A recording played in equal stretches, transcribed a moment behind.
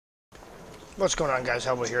What's going on, guys?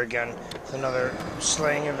 Hellboy here again with another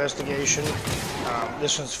slaying investigation.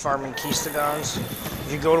 This one's farming kestodons.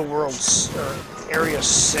 If you go to Area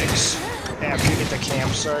 6 after you get the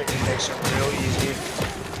campsite, it makes it real easy.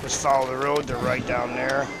 Just follow the road, they're right down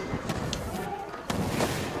there.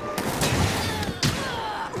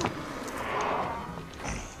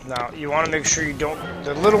 Now, you want to make sure you don't...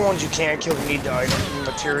 The little ones you can't kill, you need the item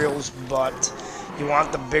materials, but you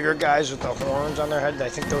want the bigger guys with the horns on their head. I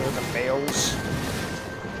think those are the males.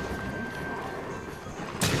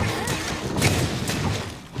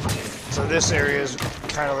 So this area is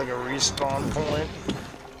kind of like a respawn point.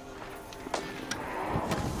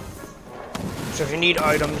 So if you need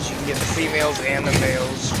items, you can get the females and the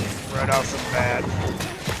males right off the bat.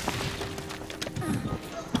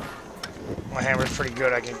 My hammer's pretty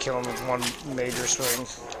good. I can kill them with one major swing.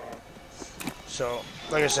 So,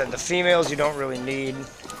 like I said, the females you don't really need.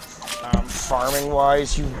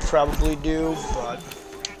 Farming-wise, you probably do, but...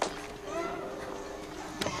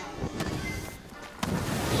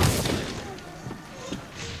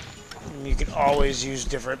 You can always use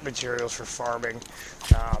different materials for farming.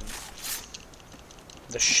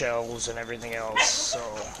 The shells and everything else, so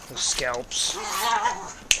the scalps.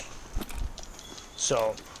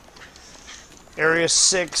 So, Area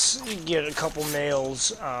 6, you get a couple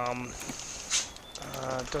males.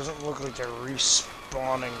 It doesn't look like they're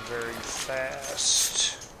respawning very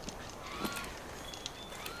fast.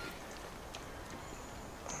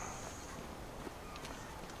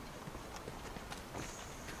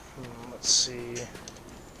 Let's see.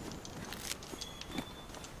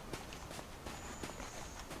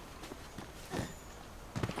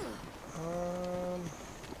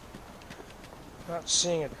 Not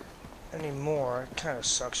seeing it anymore. It kind of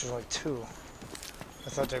sucks. There's only 2. I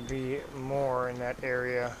thought there'd be more in that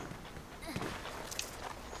area.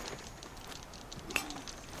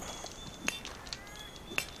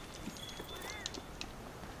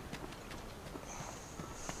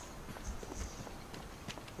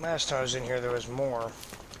 Last time I was in here, there was more.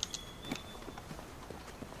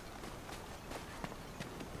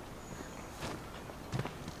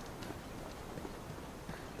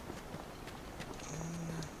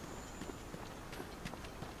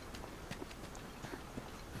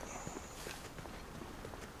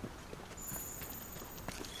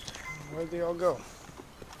 Where'd they all go?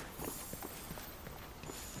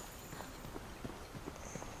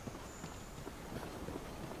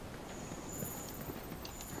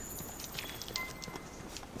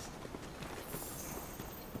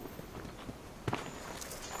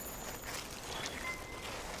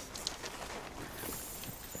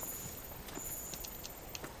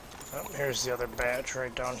 Oh, here's the other batch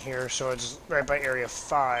right down here, so it's right by Area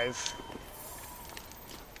 5.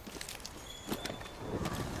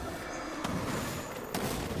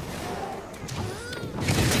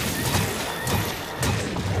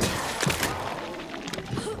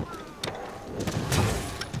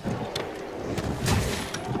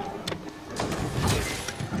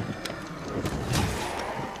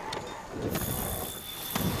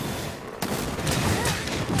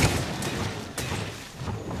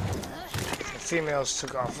 Females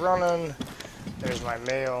took off running. There's my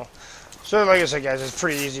male. So like I said, guys, it's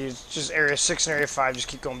pretty easy. It's just Area 6 and Area 5. Just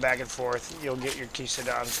keep going back and forth. You'll get your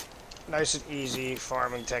kestodons. Nice and easy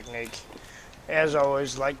farming technique. As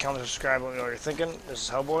always, like, comment, subscribe, let me know what you're thinking. This is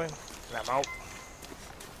Hellboy, and I'm out.